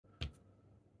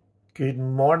Good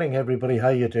morning, everybody.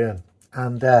 How you doing?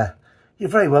 And you're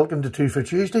very welcome to Two for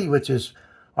Tuesday, which is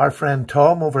our friend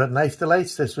Tom over at Knife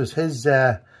Delights. This was his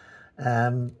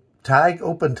open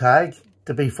tag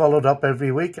to be followed up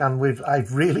every week, and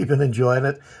I've really been enjoying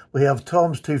it. We have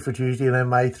Tom's Two for Tuesday and then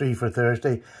my Three for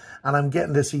Thursday, and I'm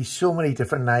getting to see so many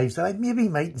different knives that I maybe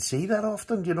mightn't see that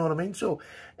often. Do you know what I mean? So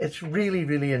it's really,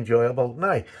 really enjoyable.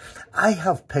 Now, I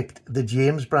have picked the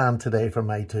James brand today for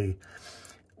my two,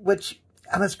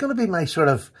 and it's going to be my sort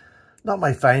of, not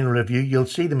my final review. You'll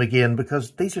see them again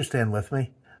because these are staying with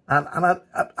me. And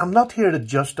I'm not here to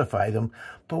justify them,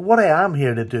 but what I am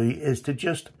here to do is to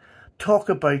just talk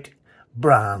about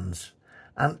brands.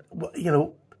 And, you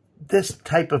know, this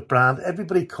type of brand,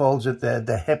 everybody calls it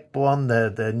the hip one,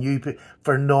 the new,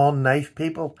 for non-knife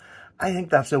people. I think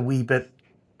that's a wee bit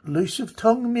loose of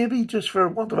tongue, maybe, just for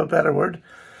want of a better word.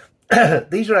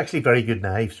 These are actually very good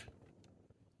knives.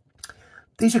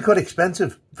 These are quite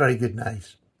expensive, very good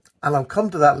knives. And I'll come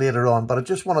to that later on, but I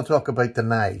just want to talk about the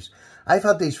knives. I've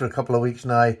had these for a couple of weeks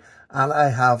now, and I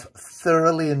have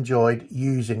thoroughly enjoyed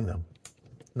using them.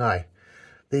 Now,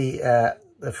 the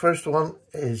first one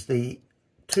is the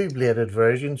two-bladed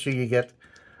version, so you get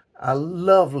a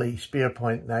lovely spear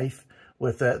point knife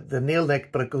with the nail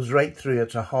nick, but it goes right through.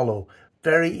 It's a hollow.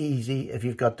 Very easy if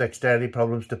you've got dexterity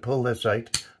problems to pull this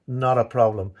out. Not a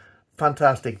problem.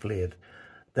 Fantastic blade.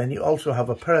 Then you also have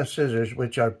a pair of scissors,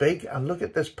 which are big. And look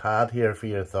at this pad here for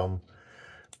your thumb.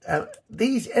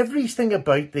 Everything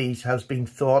about these has been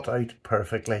thought out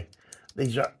perfectly.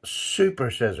 These are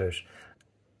super scissors.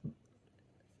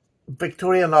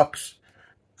 Victorinox,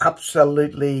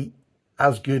 absolutely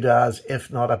as good as, if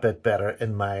not a bit better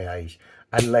in my eyes.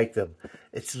 I like them.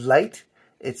 It's light.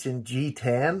 It's in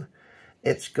G10.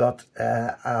 It's got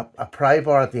a pry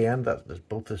bar at the end. That's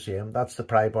both the same. That's the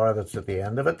pry bar that's at the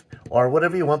end of it. Or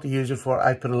whatever you want to use it for.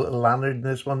 I put a little lanyard in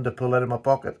this one to pull out of my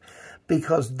pocket.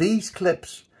 Because these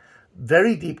clips,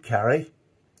 very deep carry.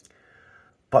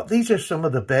 But these are some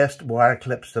of the best wire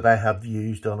clips that I have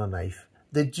used on a knife.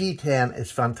 The G10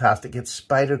 is fantastic. It's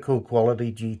Spyderco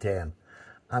quality G10.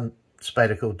 And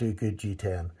Spyderco do good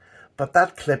G10. But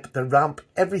that clip, the ramp,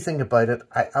 everything about it,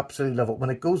 I absolutely love it. When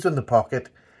it goes in the pocket,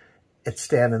 it's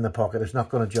staying in the pocket. It's not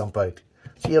going to jump out.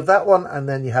 So you have that one, and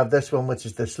then you have this one, which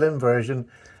is the slim version,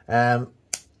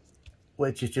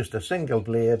 which is just a single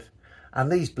blade.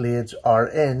 And these blades are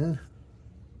in,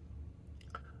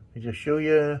 let me just show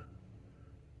you,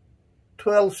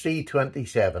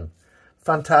 12C27.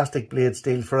 Fantastic blade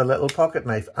steel for a little pocket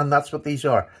knife. And that's what these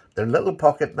are. They're little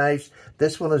pocket knives.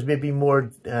 This one is maybe more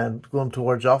going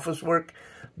towards office work.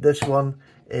 This one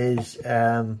is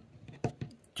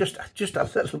just a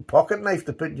little pocket knife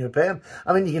to put in your pen.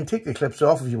 I mean, you can take the clips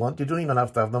off if you want. You don't even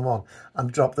have to have them on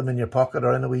and drop them in your pocket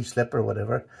or in a wee slip or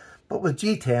whatever. But with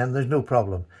G10, there's no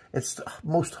problem. It's the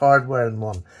most hardware in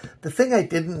one. The thing I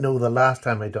didn't know the last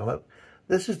time I done it,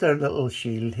 this is their little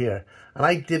shield here. And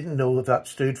I didn't know that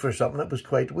stood for something that was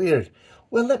quite weird.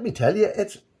 Well, let me tell you,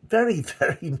 it's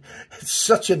it's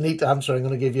such a neat answer I'm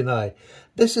going to give you now.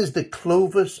 This is the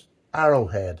Clovis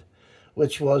Arrowhead,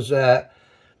 which was,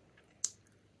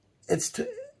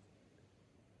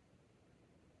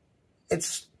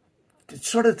 it's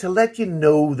sort of to let you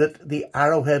know that the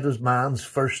arrowhead was man's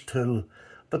first tool,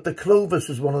 but the Clovis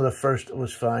was one of the first that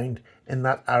was found in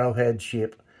that arrowhead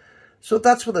shape. So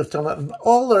that's what they've done. And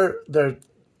all their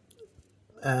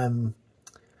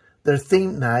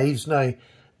themed knives. Now,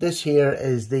 this here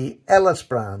is the Ellis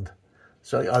brand,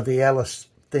 or the Ellis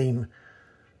theme.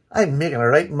 I'm making a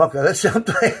right muck of this, aren't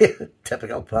I?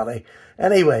 Typical Paddy.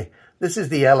 Anyway, this is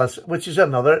the Ellis, which is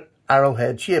another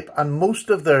arrowhead shape, and most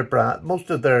of their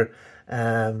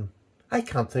I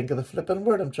can't think of the flipping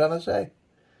word I'm trying to say.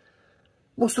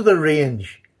 Most of the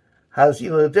range has,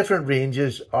 you know, the different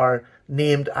ranges are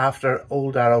named after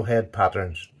old arrowhead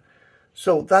patterns.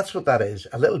 So that's what that is.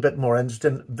 A little bit more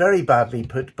instant, very badly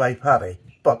put by Paddy,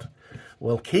 but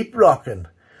we'll keep rocking.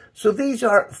 So these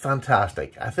are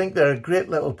fantastic. I think they're a great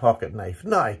little pocket knife.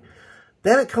 Now,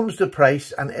 then it comes to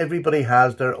price, and everybody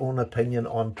has their own opinion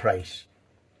on price.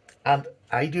 And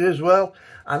I do as well.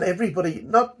 And everybody,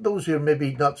 not those who are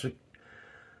maybe not so...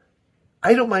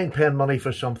 I don't mind paying money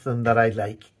for something that I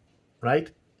like,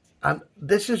 right? And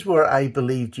this is where I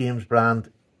believe James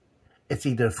brand, it's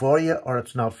either for you or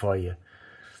it's not for you.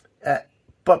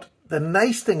 But the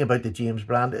nice thing about the James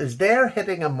brand is they're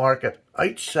hitting a market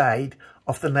outside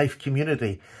of the knife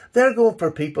community. They're going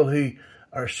for people who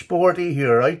are sporty, who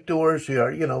are outdoors, who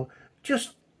are, you know,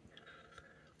 just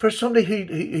for somebody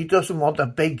who doesn't want a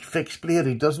big fixed blade,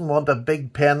 who doesn't want a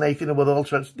big pen knife, you know, with all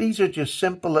sorts. These are just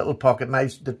simple little pocket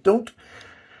knives that don't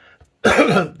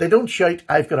They don't shout,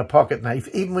 I've got a pocket knife,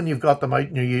 even when you've got them out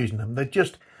and you're using them. They're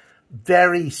just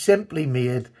very simply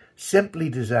made, simply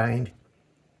designed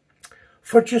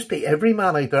for just the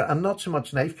everyman out there, and not so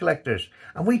much knife collectors.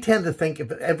 And we tend to think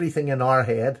of everything in our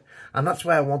head, and that's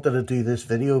why I wanted to do this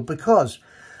video, because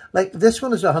like this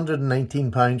one is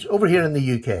 £119 over here in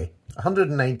the UK.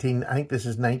 119, I think this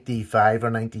is 95 or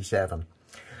 97.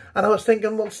 And I was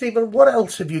thinking, well, Stephen, what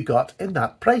else have you got in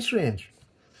that price range?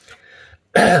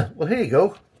 Well, here you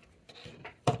go.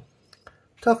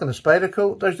 Talking of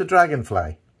Spyderco, there's the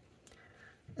Dragonfly.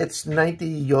 It's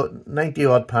 90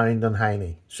 odd pound on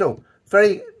Heine. So,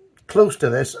 very close to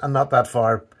this and not that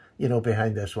far, you know,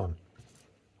 behind this one.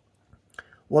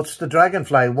 What's the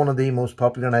Dragonfly? One of the most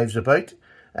popular knives about,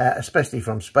 especially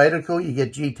from Spyderco. You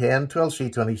get G10,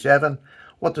 12C27.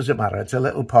 What does it matter? It's a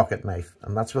little pocket knife,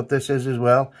 and that's what this is as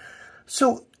well.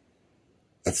 So,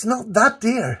 it's not that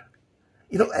dear.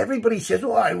 You know, everybody says,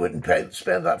 oh, I wouldn't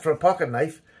spend that for a pocket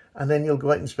knife, and then you'll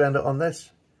go out and spend it on this.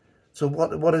 So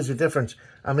what is the difference?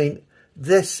 I mean,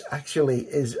 this actually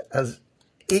is as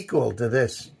equal to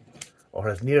this, or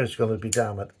as near as it's going to be,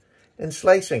 damn it, in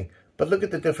slicing. But look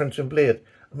at the difference in blade.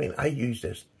 I mean, I use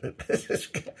this.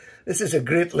 This is a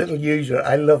great little user.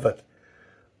 I love it.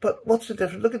 But what's the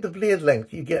difference? Look at the blade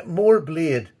length. You get more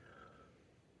blade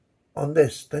on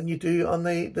this than you do on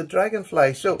the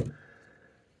Dragonfly. So,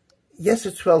 yes,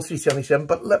 it's 12C77,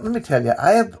 but let me tell you,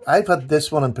 I've had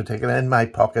this one in particular in my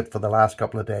pocket for the last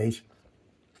couple of days.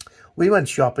 We went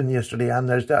shopping yesterday, and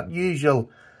there's that usual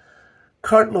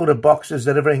cartload of boxes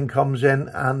that everything comes in,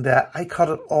 and I cut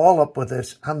it all up with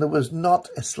this, and there was not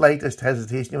a slightest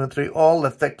hesitation. I went through all the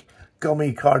thick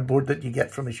gummy cardboard that you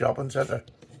get from a shopping centre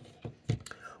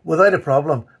without a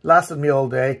problem. Lasted me all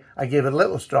day. I gave it a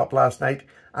little strop last night,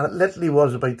 and it literally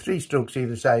was about 3 strokes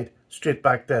either side, straight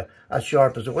back to as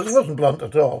sharp as it was. It wasn't blunt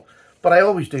at all, but I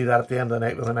always do that at the end of the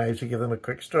night with the knives, to give them a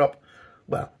quick strop.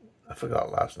 Well, I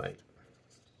forgot last night.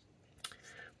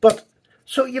 But,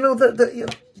 so, you know,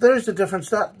 there's the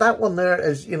difference. That one there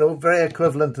is, you know, very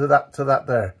equivalent to that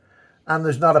there. And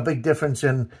there's not a big difference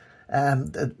in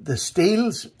the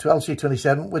steels,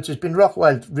 12C27, which has been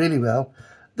Rockwiled really well.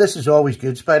 This is always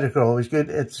good. Spyderco always good.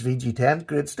 It's VG10,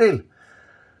 great steel.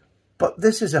 But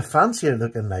this is a fancier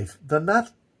looking knife than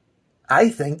that. I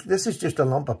think this is just a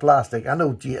lump of plastic. I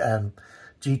know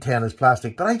G10 is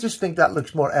plastic, but I just think that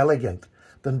looks more elegant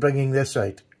than bringing this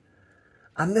out.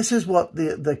 And this is what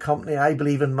the company, I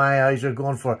believe, in my eyes, are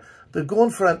going for. They're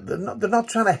going for they're not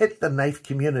trying to hit the knife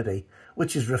community,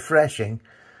 which is refreshing,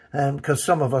 because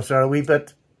some of us are a wee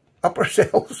bit up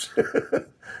ourselves.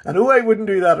 And oh, I wouldn't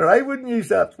do that, or I wouldn't use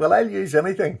that. Well, I'll use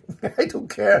anything. I don't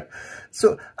care.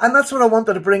 So, and that's what I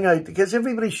wanted to bring out, because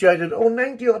everybody shouted, oh,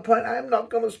 90 odd pound, I'm not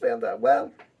going to spend that.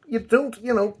 Well, you don't,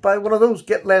 you know, buy one of those,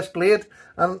 get less blade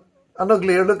and an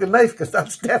uglier looking knife, because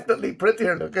that's definitely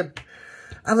prettier looking.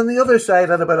 And on the other side,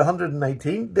 at about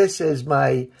 119, this is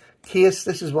my case.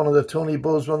 This is one of the Tony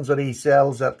Bowes ones that he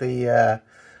sells at the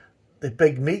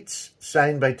big meets,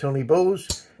 signed by Tony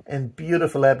Bowes in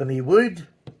beautiful ebony wood.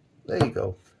 There you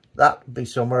go. That would be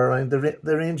somewhere around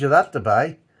the range of that to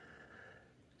buy.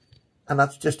 And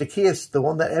that's just a case, the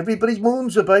one that everybody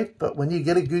moans about. But when you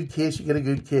get a good case, you get a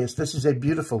good case. This is a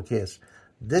beautiful case.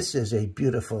 This is a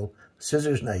beautiful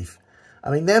scissors knife. I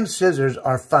mean, them scissors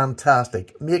are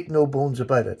fantastic. Make no bones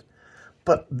about it.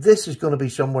 But this is going to be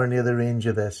somewhere near the range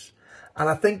of this. And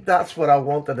I think that's what I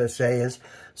wanted to say is,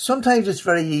 sometimes it's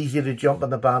very easy to jump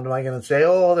on the bandwagon and say,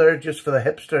 oh, they're just for the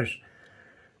hipsters.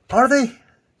 Are they?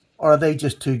 Or are they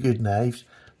just two good knives?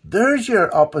 There's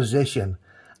your opposition.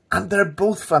 And they're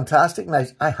both fantastic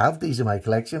knives. I have these in my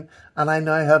collection, and I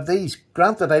now have these.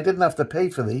 Granted, I didn't have to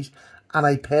pay for these, and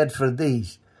I paid for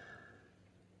these.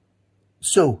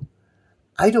 So,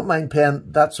 I don't mind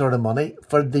paying that sort of money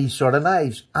for these sort of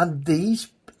knives. And these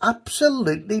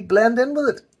absolutely blend in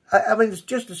with it. I mean, it's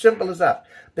just as simple as that.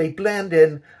 They blend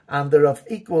in, and they're of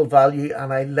equal value,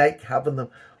 and I like having them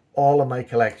all in my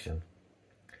collection.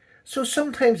 So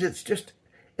sometimes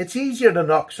it's easier to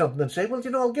knock something and say, well,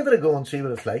 you know, I'll give it a go and see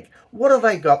what it's like. What have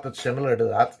I got that's similar to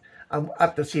that and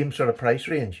at the same sort of price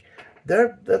range?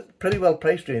 They're pretty well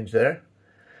priced range there.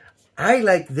 I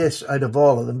like this out of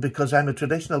all of them because I'm a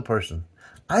traditional person.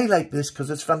 I like this because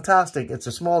it's fantastic. It's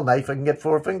a small knife I can get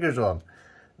 4 fingers on.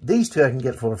 These two I can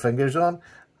get 4 fingers on,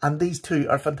 and these two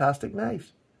are fantastic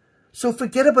knives. So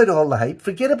forget about all the hype.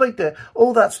 Forget about the,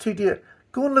 oh, that's too dear.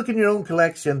 Go and look in your own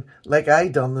collection like I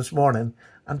done this morning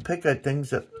and pick out things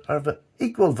that are of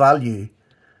equal value,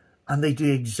 and they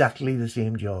do exactly the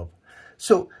same job.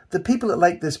 So the people that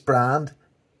like this brand,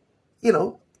 you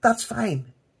know, that's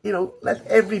fine. You know, let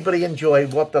everybody enjoy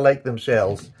what they like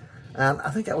themselves. And I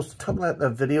think I was talking about the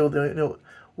video, you know,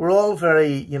 we're all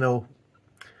very, you know,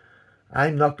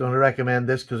 I'm not going to recommend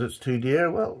this because it's too dear.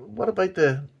 Well, what about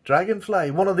the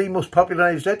Dragonfly? One of the most popular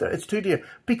knives out there. It's too dear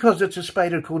because it's a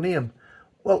Spyderco name.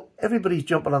 Well, everybody's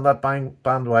jumping on that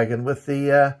bandwagon with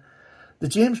the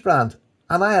James brand.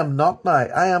 And I am not now.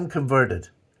 I am converted.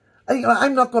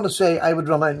 I'm not going to say I would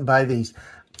run out and buy these.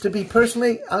 To be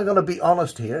personally, I'm going to be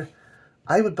honest here.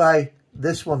 I would buy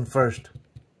this one first.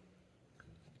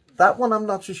 That one I'm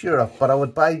not so sure of, but I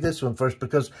would buy this one first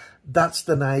because that's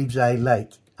the knives I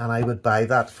like, and I would buy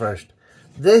that first.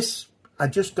 This, I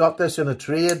just got this in a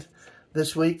trade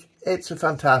this week. It's a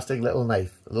fantastic little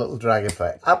knife, a little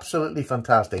Dragonfly. Absolutely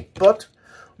fantastic. But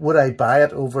would I buy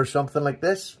it over something like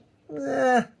this?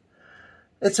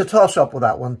 It's a toss-up with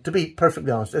that one. To be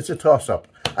perfectly honest, it's a toss-up.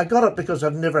 I got it because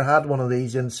I've never had one of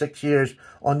these in 6 years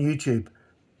on YouTube.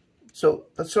 So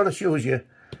that sort of shows you.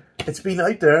 It's been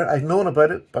out there. I've known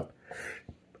about it, but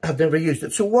I've never used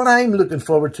it. So what I'm looking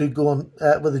forward to going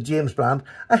with the James brand,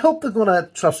 I hope they're going to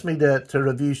trust me to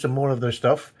review some more of their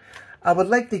stuff. I would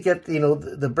like to get, you know,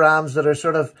 the brands that are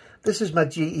sort of, this is my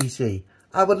GEC.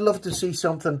 I would love to see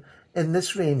something in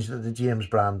this range that the James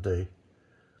brand do.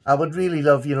 I would really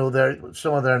love, you know,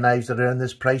 some of their knives that are in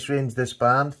this price range, this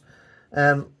band.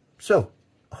 So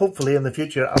hopefully in the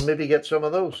future, I'll maybe get some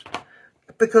of those.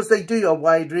 Because they do a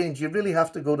wide range. You really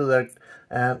have to go to their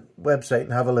website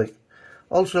and have a look.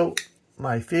 Also,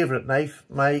 my favourite knife,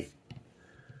 my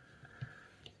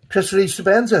Chris Reeve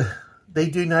Sebenza. They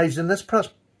do knives in this price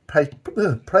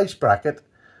bracket.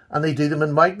 And they do them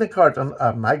in Magna Cart.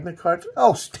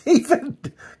 Oh, Stephen,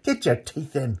 get your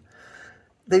teeth in.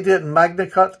 They do it in Magna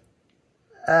Cart.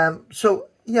 So,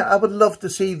 yeah, I would love to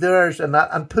see theirs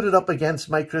and put it up against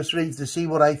my Chris Reeves to see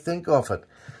what I think of it.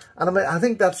 And I mean, I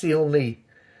think that's the only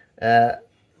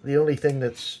thing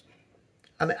that's...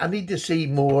 And I need to see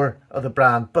more of the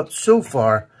brand. But so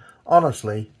far,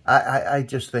 honestly, I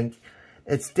just think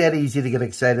it's dead easy to get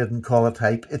excited and call it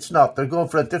hype. It's not. They're going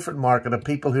for a different market of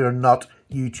people who are not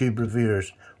YouTube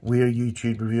reviewers. We're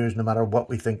YouTube reviewers no matter what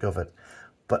we think of it.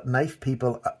 But knife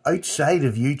people outside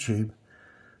of YouTube,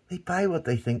 they buy what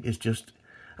they think is just...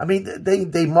 I mean,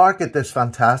 they market this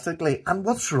fantastically. And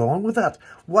what's wrong with that?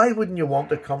 Why wouldn't you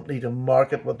want a company to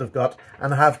market what they've got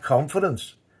and have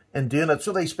confidence in doing it?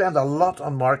 So they spend a lot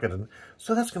on marketing.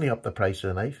 So that's going to up the price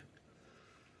of the knife.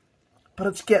 But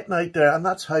it's getting out there, and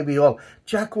that's how we all...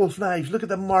 Jack Wolf Knives, look at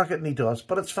the marketing he does.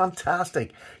 But it's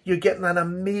fantastic. You're getting an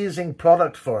amazing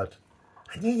product for it.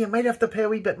 And yeah, you might have to pay a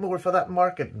wee bit more for that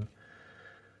marketing.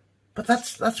 But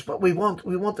that's what we want.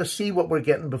 We want to see what we're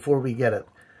getting before we get it.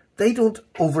 They don't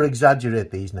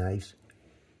over-exaggerate these knives.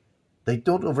 They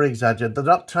don't over-exaggerate. They're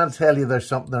not trying to tell you there's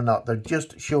something they're not. They're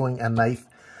just showing a knife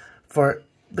for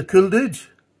the cool dudes.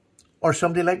 Or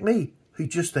somebody like me who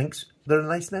just thinks they're a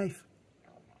nice knife.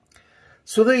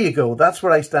 So there you go. That's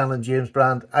where I stand on James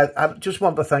brand. I just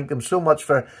want to thank them so much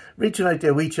for reaching out to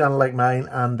a wee channel like mine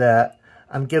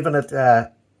and giving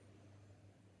it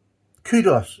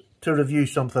kudos to review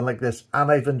something like this. And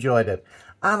I've enjoyed it.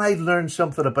 And I've learned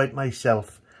something about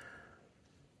myself.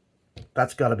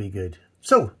 That's got to be good.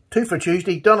 So, 2 for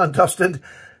Tuesday, done and dusted.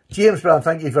 James brand,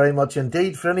 thank you very much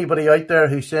indeed. For anybody out there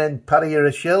who's saying, Paddy, you're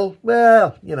a shill,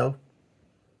 well, you know,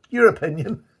 your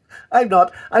opinion. I'm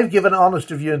not. I've given an honest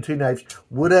review on 2 knives.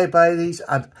 Would I buy these?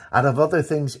 I'd have other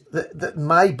things.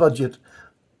 My budget,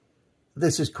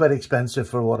 this is quite expensive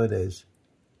for what it is.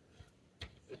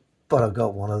 But I've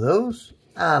got one of those,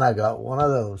 and I got one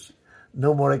of those.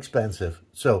 No more expensive.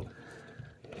 So,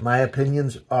 my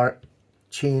opinions are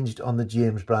changed on the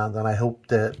James brand, and I hope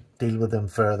to deal with them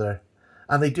further.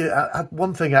 And they do,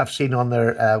 one thing I've seen on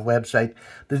their website,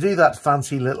 they do that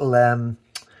fancy little,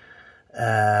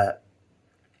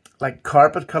 like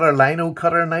carpet cutter, lino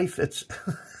cutter knife. It's,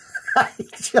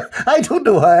 I don't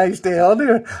know how I stay on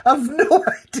here. I've no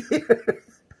idea.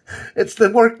 It's the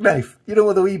work knife, you know,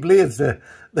 with the wee blades, the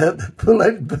pull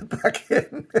out and put back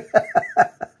in.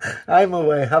 I'm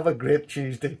away. Have a great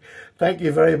Tuesday. Thank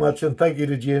you very much, and thank you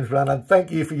to James brand, and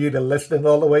thank you for you to listening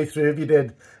all the way through. If you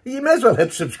did, you may as well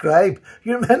hit subscribe.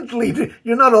 You're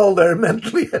not all there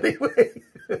mentally anyway.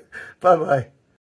 Bye bye.